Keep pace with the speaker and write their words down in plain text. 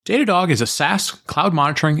Datadog is a SaaS cloud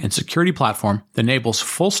monitoring and security platform that enables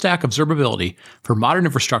full-stack observability for modern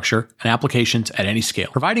infrastructure and applications at any scale,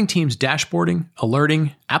 providing teams dashboarding,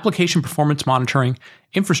 alerting, application performance monitoring,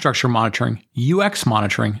 infrastructure monitoring, UX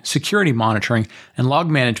monitoring, security monitoring, and log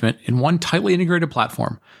management in one tightly integrated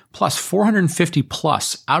platform, plus 450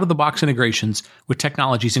 plus out-of-the-box integrations with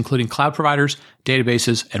technologies including cloud providers,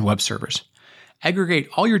 databases, and web servers. Aggregate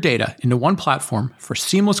all your data into one platform for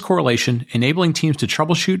seamless correlation, enabling teams to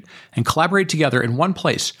troubleshoot and collaborate together in one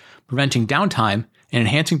place, preventing downtime and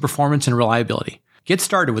enhancing performance and reliability. Get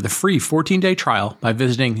started with a free 14-day trial by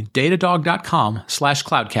visiting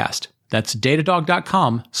datadog.com/cloudcast. That's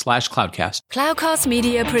datadog.com/cloudcast. Cloudcast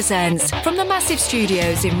Media presents from the massive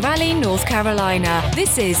studios in Raleigh, North Carolina.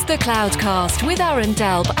 This is the Cloudcast with Aaron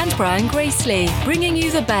Delp and Brian Gracely, bringing you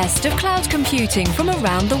the best of cloud computing from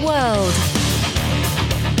around the world.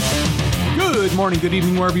 Good morning, good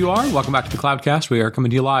evening, wherever you are. Welcome back to the Cloudcast. We are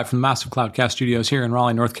coming to you live from the massive Cloudcast studios here in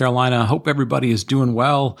Raleigh, North Carolina. Hope everybody is doing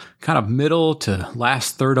well. Kind of middle to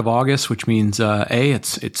last third of August, which means A,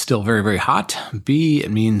 it's still very, very hot. B,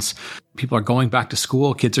 it means people are going back to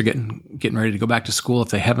school. Kids are getting ready to go back to school if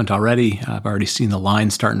they haven't already. I've already seen the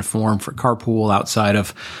lines starting to form for carpool outside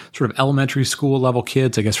of sort of elementary school level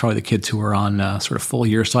kids. I guess probably the kids who are on sort of full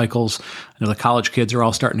year cycles. I know the college kids are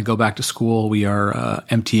all starting to go back to school. We are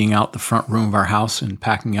emptying out the front room of our house and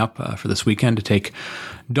packing up for this weekend to take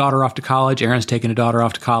daughter off to college. Aaron's taking a daughter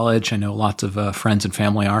off to college. I know lots of friends and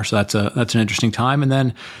family are, so that's an interesting time. And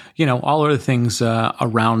then, all other things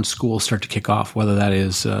around school start to kick off, whether that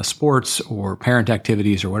is sports or parent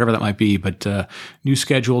activities or whatever that might be. But new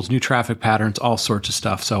schedules, new traffic patterns, all sorts of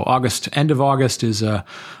stuff. So end of August is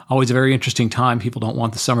always a very interesting time. People don't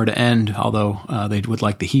want the summer to end, although they would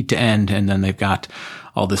like the heat to end. And then they've got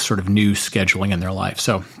all this sort of new scheduling in their life.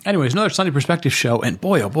 So anyways, another Sunday Perspective show. And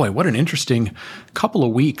boy, oh boy, what an interesting couple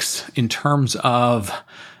of weeks in terms of,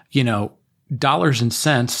 dollars and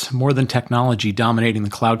cents more than technology dominating the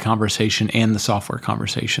cloud conversation and the software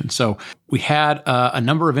conversation. So we had a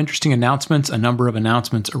number of interesting announcements,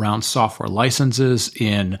 around software licenses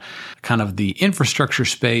in kind of the infrastructure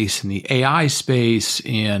space, in the AI space,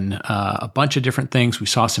 in a bunch of different things. We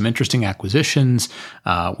saw some interesting acquisitions.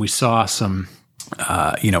 We saw some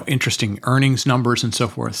interesting earnings numbers and so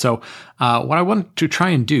forth. So what I want to try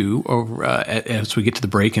and do over as we get to the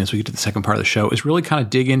break and as we get to the second part of the show is really kind of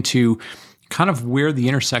dig into kind of where the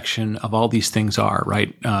intersection of all these things are,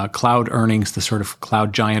 right? Cloud earnings, the sort of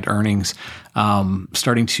cloud giant earnings,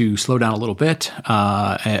 starting to slow down a little bit,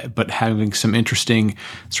 but having some interesting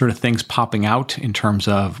sort of things popping out in terms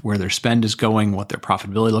of where their spend is going, what their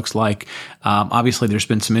profitability looks like. Obviously, there's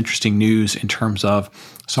been some interesting news in terms of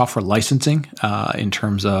software licensing, in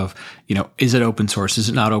terms of, is it open source? Is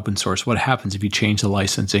it not open source? What happens if you change the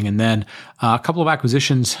licensing? And then a couple of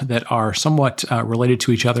acquisitions that are somewhat related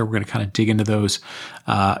to each other. We're going to kind of dig into those,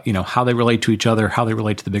 how they relate to each other, how they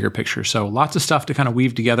relate to the bigger picture. So lots of stuff to kind of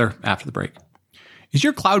weave together after the break. Is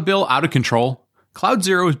your cloud bill out of control?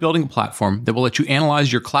 CloudZero is building a platform that will let you analyze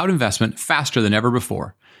your cloud investment faster than ever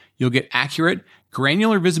before. You'll get accurate,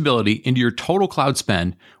 granular visibility into your total cloud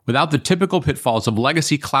spend without the typical pitfalls of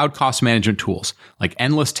legacy cloud cost management tools like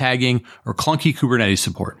endless tagging or clunky Kubernetes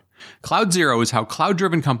support. CloudZero is how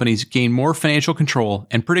cloud-driven companies gain more financial control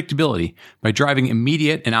and predictability by driving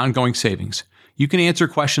immediate and ongoing savings. You can answer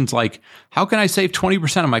questions like, how can I save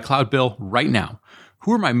 20% of my cloud bill right now?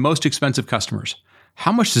 Who are my most expensive customers?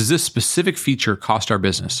 How much does this specific feature cost our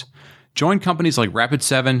business? Join companies like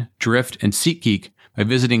Rapid7, Drift, and SeatGeek by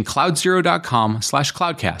visiting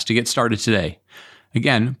cloudzero.com/cloudcast to get started today.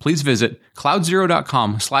 Again, please visit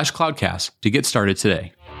cloudzero.com/cloudcast to get started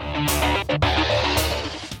today.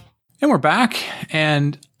 And we're back,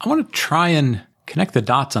 and I want to try and connect the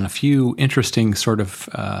dots on a few interesting sort of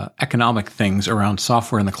economic things around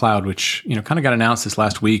software in the cloud, which kind of got announced this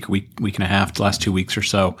last week and a half, the last 2 weeks or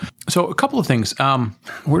so. So a couple of things.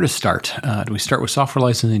 Where to start? Do we start with software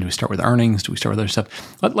licensing? Do we start with earnings? Do we start with other stuff?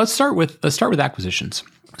 Let's start with acquisitions.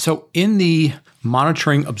 So in the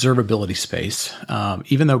monitoring observability space,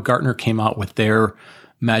 even though Gartner came out with their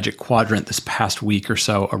Magic Quadrant this past week or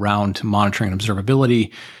so around monitoring and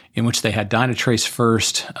observability, in which they had Dynatrace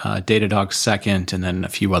first, Datadog second, and then a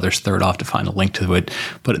few others third. I'll have to find a link to it,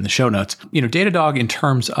 put it in the show notes. Datadog in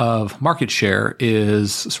terms of market share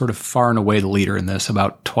is sort of far and away the leader in this,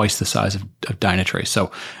 about twice the size of Dynatrace.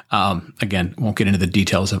 So again, won't get into the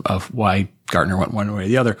details of why Gartner went one way or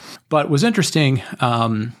the other. But was interesting.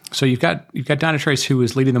 So you've got Dynatrace, who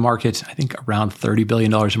is leading the market, I think around $30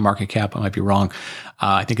 billion in market cap. I might be wrong.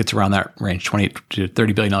 I think it's around that range, $28 to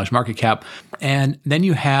 $30 billion market cap. And then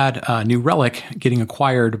you had New Relic getting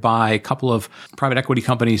acquired by a couple of private equity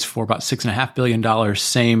companies for about $6.5 billion,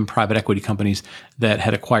 same private equity companies that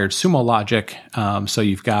had acquired Sumo Logic. So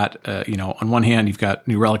you've got, on one hand, you've got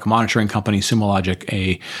New Relic, a monitoring company, Sumo Logic,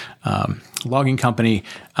 a logging company.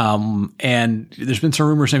 And there's been some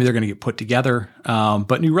rumors maybe they're going to get put together.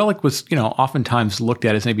 But New Relic was, oftentimes looked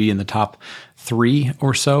at as maybe in the top 3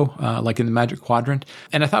 or so, like in the Magic Quadrant.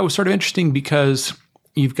 And I thought it was sort of interesting because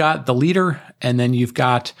you've got the leader and then you've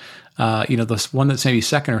got, this one that's maybe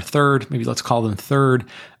second or third, maybe let's call them third,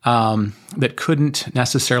 that couldn't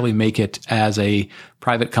necessarily make it as a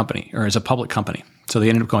private company or as a public company. So they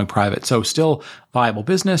ended up going private. So still viable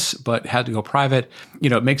business, but had to go private.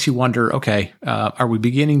 It makes you wonder, okay, are we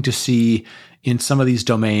beginning to see in some of these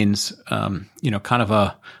domains, kind of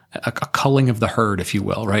a culling of the herd, if you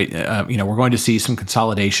will, right? We're going to see some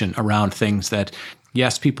consolidation around things that,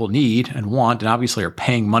 yes, people need and want and obviously are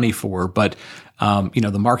paying money for, but,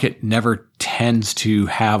 the market never tends to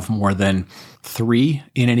have more than 3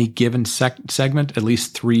 in any given segment, at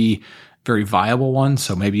least 3 very viable ones.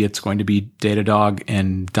 So maybe it's going to be Datadog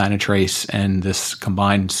and Dynatrace and this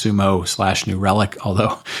combined Sumo / New Relic.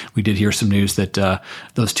 Although we did hear some news that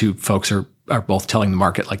those two folks are both telling the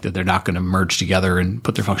market like that they're not going to merge together and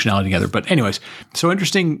put their functionality together. But anyways, so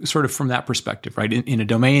interesting sort of from that perspective, right? In a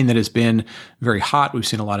domain that has been very hot, we've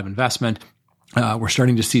seen a lot of investment. We're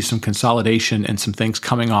starting to see some consolidation and some things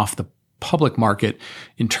coming off the public market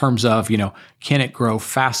in terms of, can it grow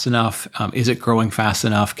fast enough? Is it growing fast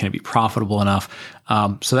enough? Can it be profitable enough?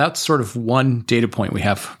 So that's sort of one data point we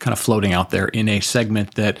have kind of floating out there in a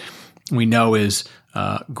segment that we know is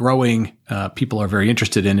growing. People are very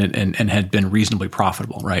interested in it and had been reasonably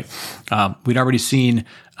profitable, right? We'd already seen,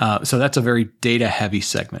 so that's a very data heavy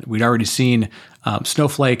segment. We'd already seen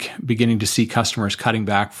Snowflake beginning to see customers cutting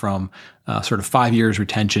back from sort of 5 years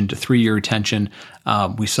retention to 3-year retention.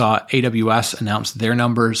 We saw AWS announce their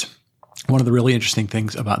numbers. One of the really interesting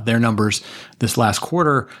things about their numbers this last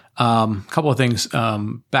quarter, a couple of things,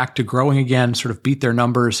 back to growing again, sort of beat their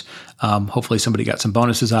numbers. Hopefully somebody got some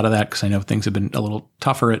bonuses out of that because I know things have been a little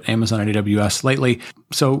tougher at Amazon and AWS lately.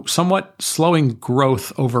 So somewhat slowing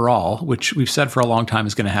growth overall, which we've said for a long time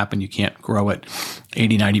is going to happen. You can't grow at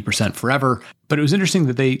 80, 90% forever. But it was interesting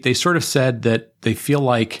that they sort of said that they feel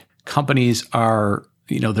like companies are,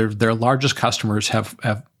 their largest customers have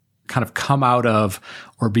kind of come out of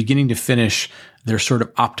or beginning to finish their sort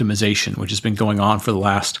of optimization, which has been going on for the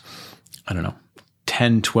last,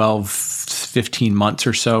 10, 12, 15 months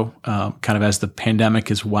or so, kind of as the pandemic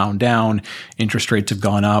has wound down, interest rates have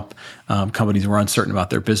gone up, companies were uncertain about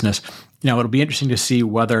their business. Now, it'll be interesting to see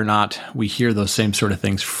whether or not we hear those same sort of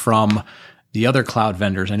things from the other cloud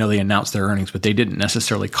vendors. I know they announced their earnings, but they didn't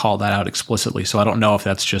necessarily call that out explicitly. So I don't know if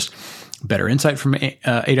that's just better insight from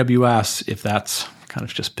AWS, if that's kind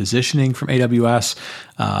of just positioning from AWS,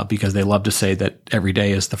 because they love to say that every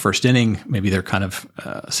day is the first inning. Maybe they're kind of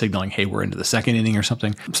signaling, hey, we're into the second inning or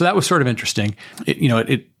something. So that was sort of interesting.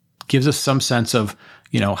 It gives us some sense of,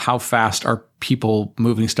 how fast are people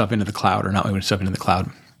moving stuff into the cloud or not moving stuff into the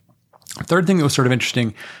cloud. Third thing that was sort of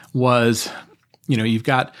interesting was, you've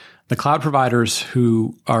got the cloud providers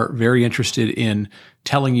who are very interested in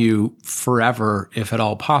telling you forever, if at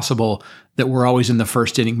all possible, that we're always in the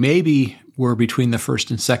first inning. Maybe we're between the first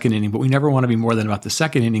and second inning, but we never want to be more than about the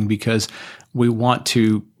second inning because we want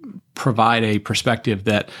to provide a perspective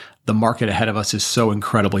that the market ahead of us is so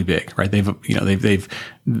incredibly big, right?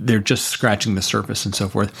 They're just scratching the surface and so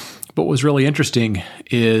forth. But what was really interesting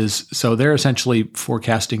is, so they're essentially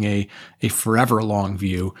forecasting a forever long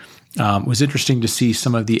view. It was interesting to see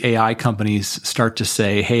some of the AI companies start to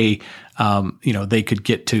say, hey, they could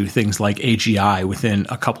get to things like AGI within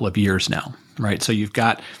a couple of years now, right? So you've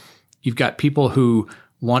got people who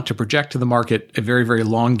want to project to the market a very, very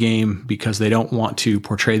long game because they don't want to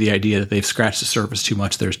portray the idea that they've scratched the surface too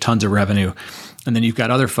much. There's tons of revenue. And then you've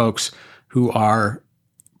got other folks who are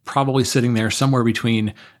probably sitting there somewhere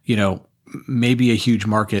between, maybe a huge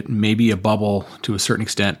market, maybe a bubble to a certain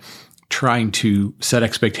extent, trying to set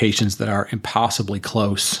expectations that are impossibly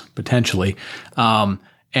close, potentially,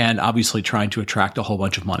 and obviously trying to attract a whole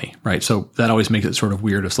bunch of money, right? So that always makes it sort of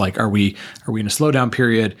weird. It's like, are we in a slowdown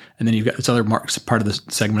period? And then you've got this other part of the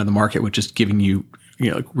segment of the market, which is giving you,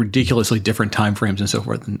 ridiculously different timeframes and so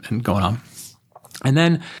forth and going on. And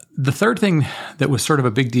then the third thing that was sort of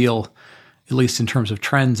a big deal, at least in terms of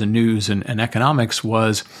trends and news and economics,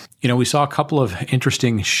 was, we saw a couple of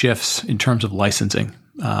interesting shifts in terms of licensing.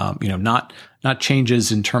 Not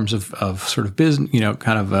changes in terms of sort of business,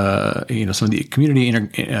 kind of some of the community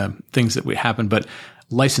things that would happen, but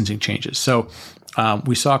licensing changes. So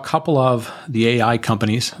we saw a couple of the AI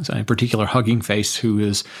companies, in particular Hugging Face, who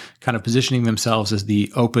is kind of positioning themselves as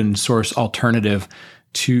the open source alternative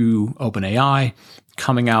to OpenAI,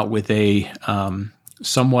 coming out with a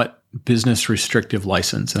somewhat business restrictive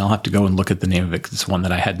license. And I'll have to go and look at the name of it because it's one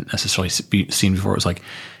that I hadn't necessarily seen before. It was like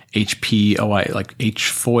HPOI, like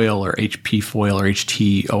HFoil or HP Foil or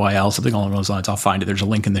HTOIL, something along those lines. I'll find it. There's a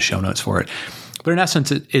link in the show notes for it. But in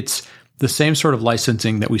essence, it's the same sort of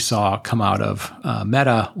licensing that we saw come out of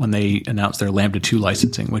Meta when they announced their Lambda 2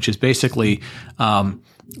 licensing, which is basically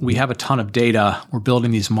we have a ton of data. We're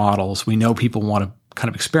building these models. We know people want to kind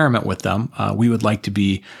of experiment with them. We would like to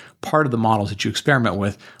be part of the models that you experiment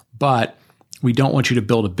with, but we don't want you to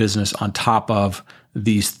build a business on top of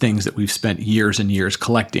these things that we've spent years and years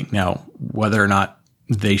collecting. Now, whether or not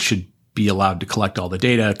they should be allowed to collect all the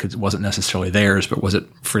data because it wasn't necessarily theirs, but was it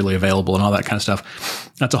freely available and all that kind of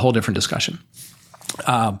stuff, that's a whole different discussion.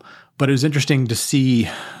 But it was interesting to see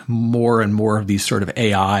more and more of these sort of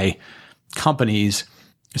AI companies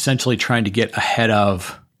essentially trying to get ahead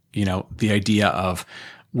of, the idea of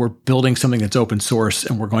we're building something that's open source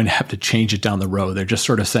and we're going to have to change it down the road. They're just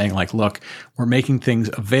sort of saying like, look, we're making things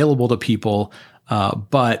available to people,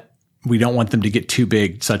 but we don't want them to get too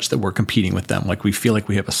big such that we're competing with them. Like we feel like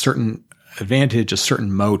we have a certain advantage, a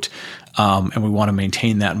certain moat, and we want to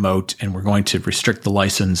maintain that moat. And we're going to restrict the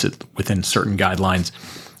license within certain guidelines,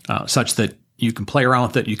 such that you can play around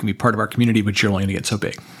with it. You can be part of our community, but you're only going to get so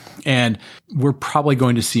big. And we're probably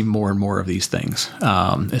going to see more and more of these things,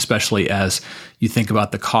 especially as you think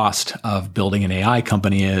about the cost of building an AI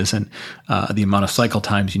company is and the amount of cycle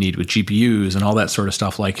times you need with GPUs and all that sort of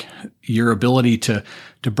stuff. Like your ability to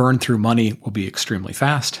burn through money will be extremely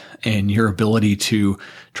fast, and your ability to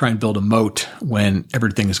try and build a moat when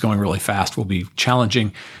everything is going really fast will be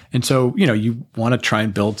challenging. And so, you want to try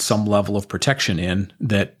and build some level of protection in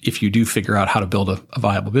that if you do figure out how to build a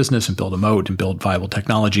viable business and build a moat and build viable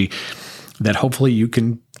technology, that hopefully you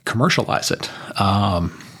can commercialize it.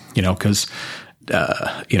 Because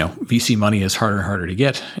VC money is harder and harder to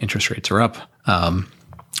get. Interest rates are up.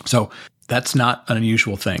 So that's not an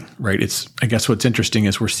unusual thing, right? I guess what's interesting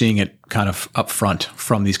is we're seeing it kind of up front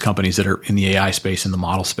from these companies that are in the AI space and the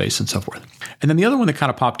model space and so forth. And then the other one that kind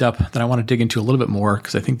of popped up that I want to dig into a little bit more,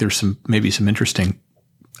 because I think there's maybe some interesting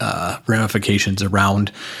ramifications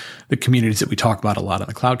around the communities that we talk about a lot on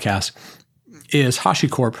the Cloudcast, is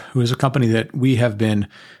HashiCorp, who is a company that we have been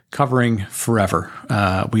covering forever.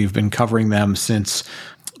 We've been covering them since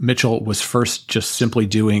Mitchell was first just simply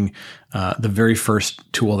doing the very first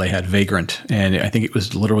tool they had, Vagrant. And I think it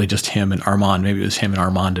was literally just him and Armand. Maybe it was him and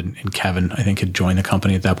Armand and Kevin, I think, had joined the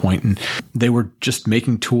company at that point. And they were just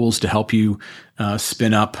making tools to help you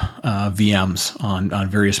spin up VMs on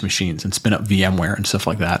various machines and spin up VMware and stuff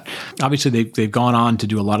like that. Obviously, they've gone on to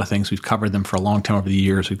do a lot of things. We've covered them for a long time over the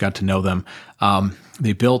years. We've got to know them.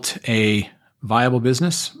 They built a viable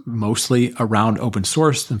business, mostly around open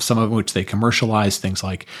source, and some of which they commercialized, things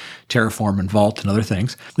like Terraform and Vault and other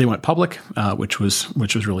things. They went public, which was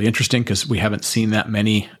really interesting because we haven't seen that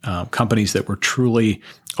many companies that were truly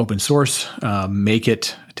open source make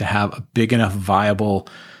it to have a big enough viable,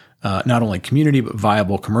 not only community, but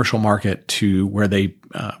viable commercial market to where they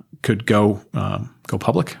could go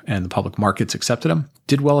public, and the public markets accepted them.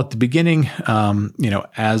 Did well at the beginning,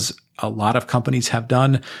 as a lot of companies have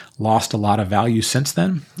done, lost a lot of value since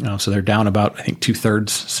then. So they're down about, I think, 2/3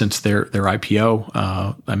 since their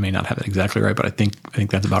IPO. I may not have it exactly right, but I think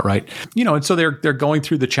that's about right. And so they're going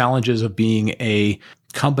through the challenges of being a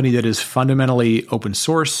company that is fundamentally open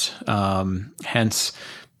source. Hence,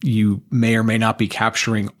 you may or may not be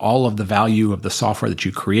capturing all of the value of the software that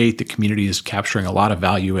you create. The community is capturing a lot of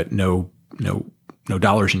value at no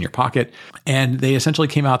dollars in your pocket. And they essentially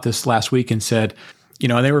came out this last week and said,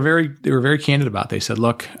 and they were very candid about it. They said,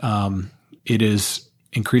 look, it is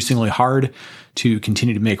increasingly hard to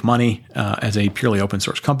continue to make money as a purely open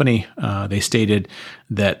source company. They stated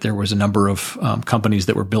that there was a number of companies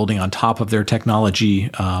that were building on top of their technology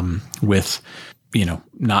with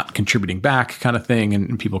not contributing back kind of thing.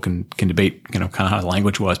 And people can debate, kind of how the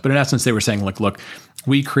language was. But in essence, they were saying, look,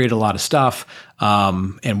 we create a lot of stuff,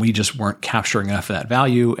 and we just weren't capturing enough of that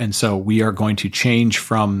value. And so we are going to change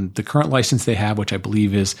from the current license they have, which I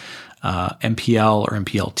believe is MPL or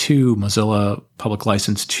MPL2, Mozilla Public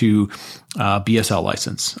License, to BSL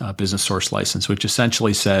license, Business Source License, which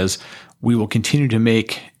essentially says we will continue to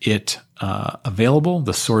make it available.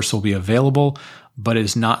 The source will be available, but it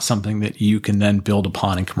is not something that you can then build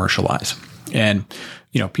upon and commercialize. And,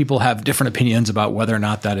 people have different opinions about whether or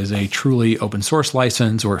not that is a truly open source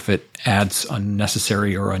license or if it adds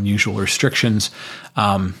unnecessary or unusual restrictions.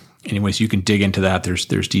 Anyways, you can dig into that. There's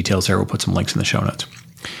details there. We'll put some links in the show notes.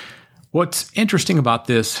 What's interesting about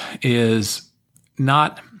this is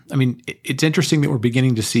it's interesting that we're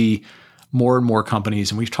beginning to see more and more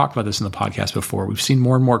companies, and we've talked about this in the podcast before, we've seen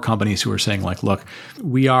more and more companies who are saying like, look,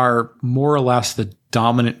 we are more or less the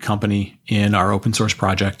dominant company in our open source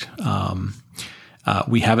project.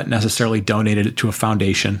 We haven't necessarily donated it to a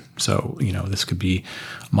foundation. So, this could be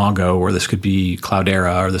Mongo, or this could be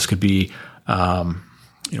Cloudera, or this could be,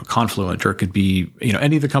 Confluent, or it could be,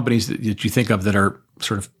 any of the companies that you think of that are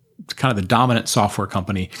sort of kind of the dominant software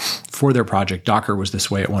company for their project. Docker was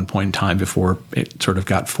this way at one point in time before it sort of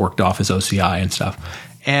got forked off as OCI and stuff.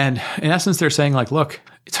 And in essence, they're saying like, look,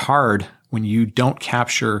 it's hard when you don't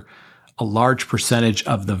capture a large percentage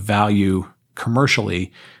of the value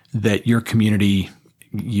commercially that your community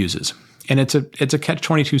uses. And it's a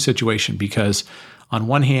catch-22 situation, because on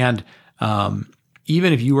one hand,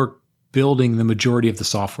 even if you were building the majority of the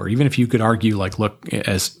software, even if you could argue like, look,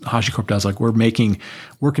 as HashiCorp does, like we're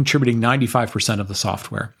contributing 95% of the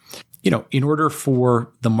software. In order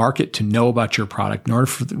for the market to know about your product, in order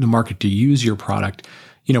for the market to use your product,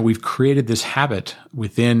 we've created this habit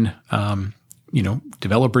within,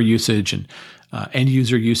 developer usage and end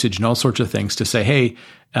user usage and all sorts of things to say, hey,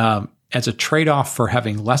 as a trade-off for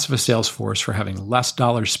having less of a sales force, for having less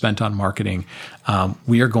dollars spent on marketing,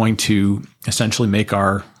 we are going to essentially make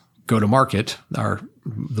our go-to-market,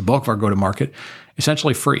 the bulk of our go-to-market,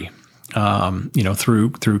 essentially free,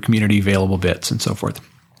 through community available bits and so forth.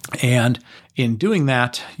 And in doing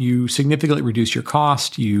that, you significantly reduce your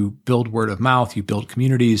cost, you build word of mouth, you build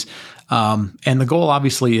communities. And the goal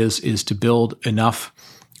obviously is to build enough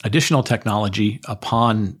additional technology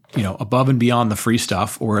upon, above and beyond the free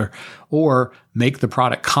stuff, or make the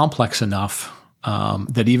product complex enough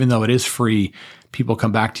that even though it is free, people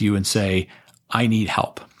come back to you and say, I need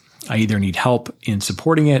help. I either need help in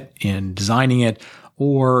supporting it, in designing it,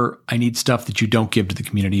 or I need stuff that you don't give to the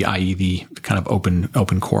community, i.e. the kind of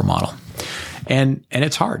open core model. And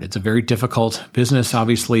it's hard. It's a very difficult business.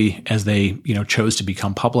 Obviously, as they, chose to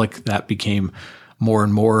become public, that became more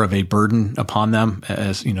and more of a burden upon them,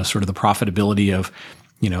 as, sort of the profitability of,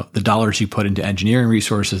 the dollars you put into engineering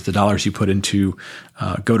resources, the dollars you put into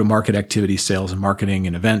go-to-market activities, sales and marketing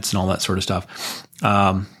and events and all that sort of stuff,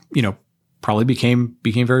 probably became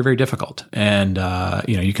very, very difficult. And,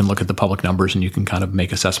 you can look at the public numbers and you can kind of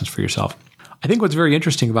make assessments for yourself. I think what's very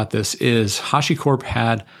interesting about this is HashiCorp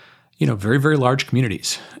had, very, very large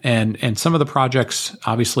communities. And some of the projects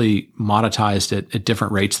obviously monetized at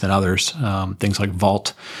different rates than others. Things like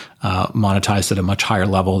Vault monetized at a much higher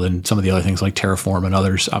level than some of the other things like Terraform and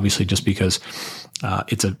others, obviously just because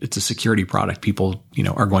it's a security product. People,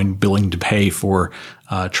 are willing to pay for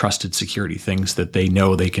trusted security, things that they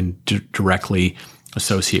know they can directly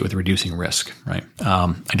associate with reducing risk, right?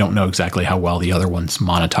 I don't know exactly how well the other ones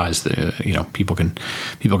monetize. People can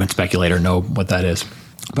speculate or know what that is.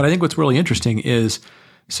 But I think what's really interesting is,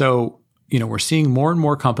 we're seeing more and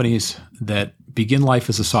more companies that begin life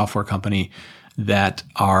as a software company that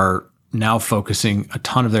are now focusing a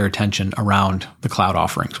ton of their attention around the cloud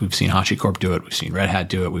offerings. We've seen HashiCorp do it. We've seen Red Hat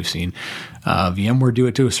do it. We've seen VMware do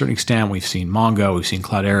it to a certain extent. We've seen Mongo. We've seen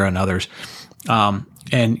Cloudera and others. We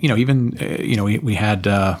had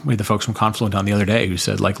the folks from Confluent on the other day who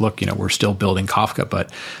said, like, look, we're still building Kafka, but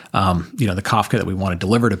the Kafka that we want to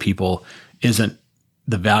deliver to people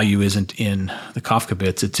the value isn't in the Kafka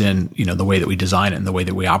bits. It's in, the way that we design it and the way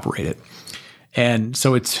that we operate it. And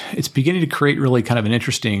so it's beginning to create really kind of an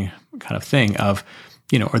interesting kind of thing of,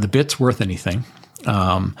 are the bits worth anything?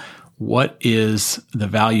 What is the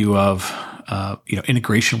value of,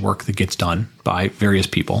 integration work that gets done by various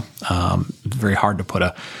people? It's very hard to put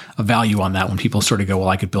a value on that when people sort of go, well,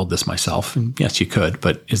 I could build this myself. And yes, you could,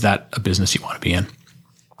 but is that a business you want to be in?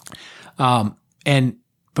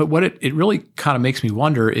 But what it really kind of makes me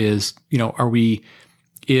wonder is,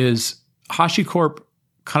 is HashiCorp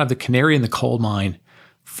kind of the canary in the coal mine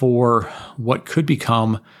for what could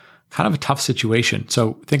become kind of a tough situation?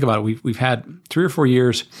 So think about it. We've had 3 or 4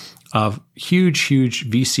 years of huge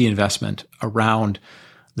VC investment around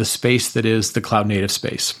the space that is the cloud native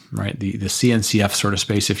space, right? The CNCF sort of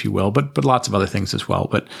space, if you will, but lots of other things as well.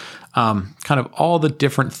 But kind of all the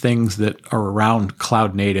different things that are around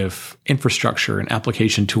cloud native infrastructure and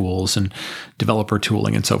application tools and developer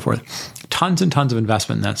tooling and so forth. Tons and tons of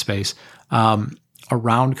investment in that space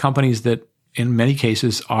around companies that in many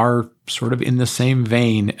cases are sort of in the same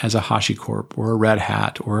vein as a HashiCorp or a Red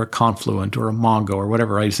Hat or a Confluent or a Mongo or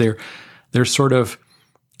whatever, right? They're sort of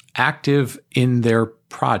active in their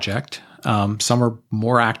project. Some are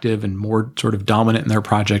more active and more sort of dominant in their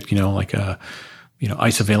project, like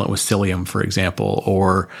isovalent with Cilium, for example,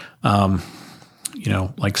 or,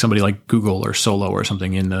 like somebody like Google or Solo or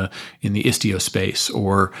something in the Istio space,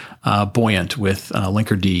 or Buoyant with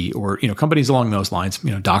Linkerd, or, companies along those lines,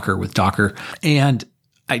 Docker with Docker. And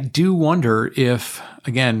I do wonder if,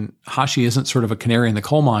 again, Hashi isn't sort of a canary in the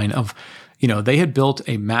coal mine of, they had built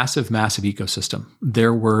a massive ecosystem.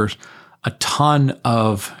 There were a ton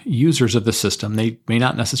of users of the system. They may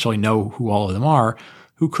not necessarily know who all of them are,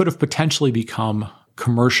 who could have potentially become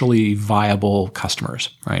commercially viable customers,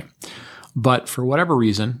 right? But for whatever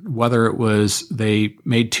reason, whether it was they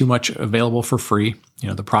made too much available for free,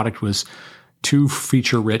 the product was too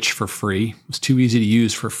feature rich for free, it was too easy to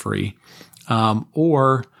use for free,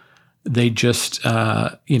 or they just,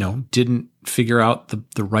 didn't figure out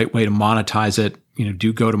the right way to monetize it,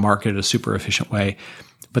 do go to market in a super efficient way.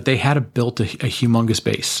 But they had built a humongous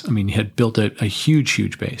base. I mean, had built a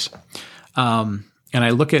huge base. And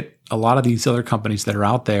I look at a lot of these other companies that are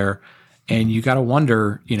out there, and you got to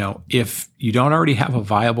wonder, if you don't already have a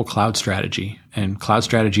viable cloud strategy, and cloud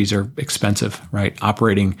strategies are expensive, right?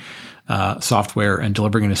 Operating software and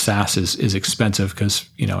delivering it as SaaS is expensive because,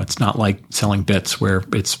 it's not like selling bits where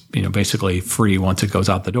it's, basically free once it goes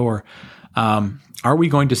out the door. Are we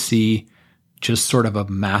going to see just sort of a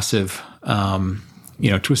massive,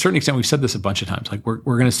 to a certain extent, we've said this a bunch of times, like we're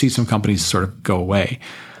going to see some companies sort of go away,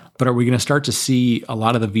 but are we going to start to see a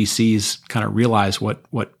lot of the VCs kind of realize what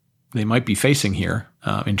they might be facing here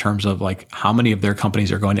in terms of like how many of their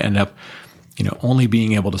companies are going to end up, only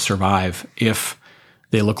being able to survive if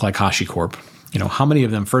they look like HashiCorp? How many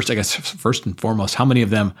of them, first and foremost, how many of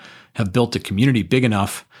them have built a community big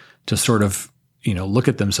enough to sort of, look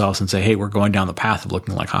at themselves and say, hey, we're going down the path of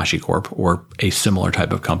looking like HashiCorp or a similar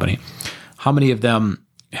type of company? How many of them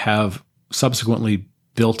have subsequently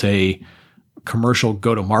built a commercial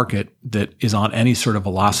go-to-market that is on any sort of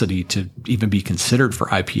velocity to even be considered for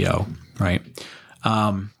IPO, right?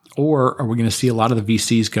 Or are we going to see a lot of the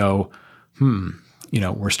VCs go,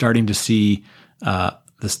 we're starting to see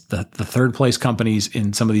the third place companies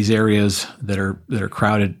in some of these areas that are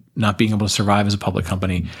crowded, not being able to survive as a public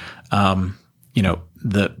company.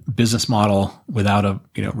 The business model without a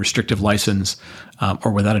restrictive license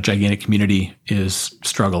or without a gigantic community is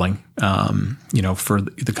struggling. For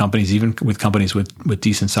the companies, even with companies with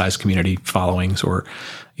decent sized community followings or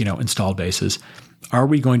installed bases, are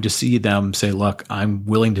we going to see them say, "Look, I'm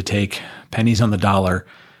willing to take pennies on the dollar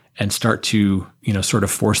and start to sort of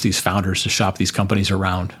force these founders to shop these companies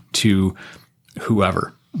around to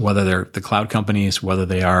whoever, whether they're the cloud companies, whether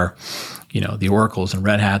they are the Oracles and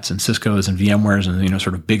Red Hats and Ciscos and VMwares and,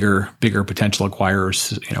 sort of bigger potential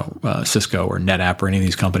acquirers, Cisco or NetApp or any of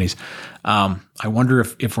these companies. I wonder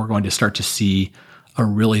if we're going to start to see a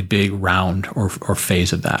really big round or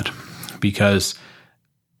phase of that, because,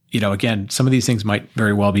 again, some of these things might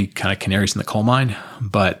very well be kind of canaries in the coal mine,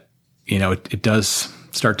 but, it does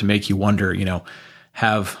start to make you wonder,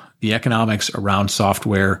 have the economics around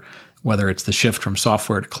software, whether it's the shift from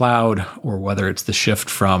software to cloud or whether it's the shift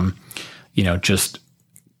from, just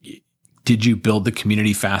did you build the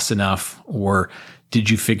community fast enough, or did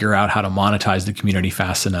you figure out how to monetize the community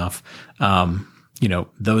fast enough?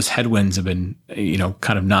 Those headwinds have been,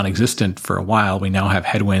 kind of non-existent for a while. We now have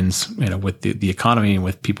headwinds, with the economy and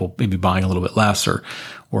with people maybe buying a little bit less or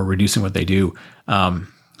reducing what they do.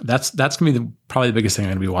 That's going to be probably the biggest thing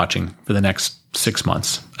I'm going to be watching for the next 6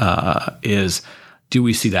 months, is do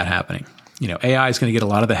we see that happening? AI is going to get a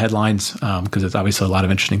lot of the headlines because there's obviously a lot of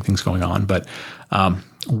interesting things going on. But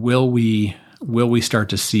will we start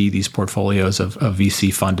to see these portfolios of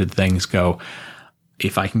VC funded things go,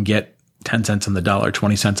 if I can get 10 cents on the dollar,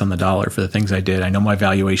 20 cents on the dollar for the things I did, I know my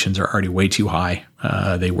valuations are already way too high.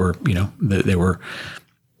 They were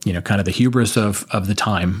kind of the hubris of the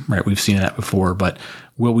time, right? We've seen that before, but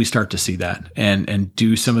will we start to see that? And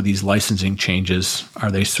do some of these licensing changes,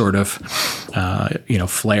 are they sort of,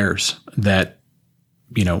 flares that,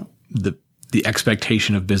 the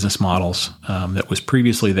expectation of business models that was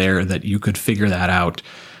previously there, that you could figure that out,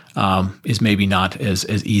 is maybe not as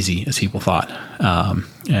easy as people thought.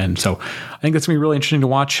 And so I think that's going to be really interesting to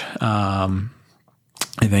watch. I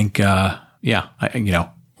think, it's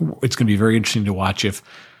going to be very interesting to watch if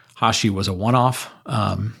Hashi was a one-off.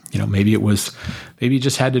 Maybe it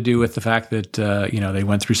just had to do with the fact that, they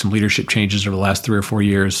went through some leadership changes over the last 3 or 4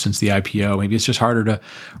 years since the IPO. Maybe it's just harder to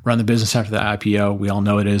run the business after the IPO. We all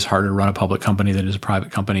know it is harder to run a public company than it is a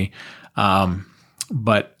private company.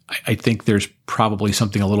 But I think there's probably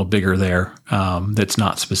something a little bigger there, that's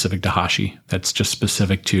not specific to Hashi. That's just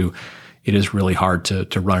specific to it is really hard to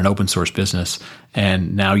run an open source business.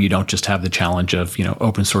 And now you don't just have the challenge of,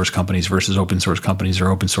 open source companies versus open source companies or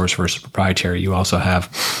open source versus proprietary. You also have,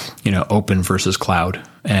 open versus cloud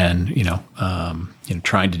and,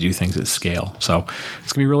 trying to do things at scale. So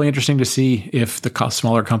it's going to be really interesting to see if the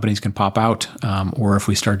smaller companies can pop out, or if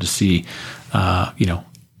we start to see,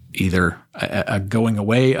 either a going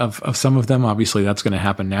away of some of them. Obviously that's going to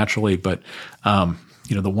happen naturally, but,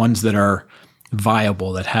 the ones that are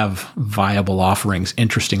viable, that have viable offerings,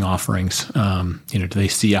 interesting offerings, do they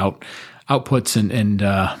see outputs and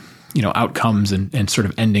outcomes and sort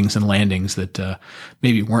of endings and landings that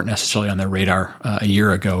maybe weren't necessarily on their radar a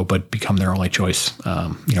year ago, but become their only choice,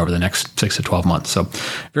 over the next 6 to 12 months. So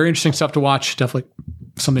very interesting stuff to watch. Definitely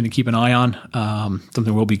something to keep an eye on,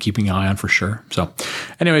 something we'll be keeping an eye on for sure. So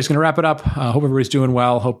anyways, going to wrap it up. Hope everybody's doing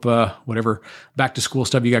well. Hope whatever back to school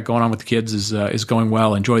stuff you got going on with the kids is going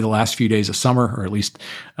well. Enjoy the last few days of summer, or at least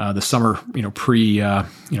the summer,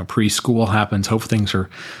 pre-school happens. Hope things are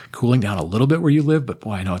cooling down a little bit where you live, but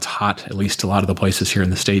boy, I know it's hot, at least a lot of the places here in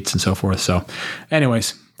the States and so forth. So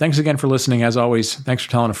anyways, thanks again for listening. As always, thanks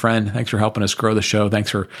for telling a friend. Thanks for helping us grow the show. Thanks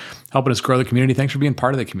for helping us grow the community. Thanks for being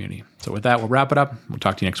part of the community. So with that, we'll wrap it up. We'll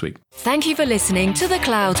talk to you next week. Thank you for listening to The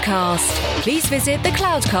Cloudcast. Please visit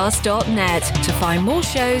thecloudcast.net to find more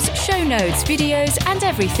shows, show notes, videos, and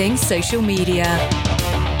everything social media.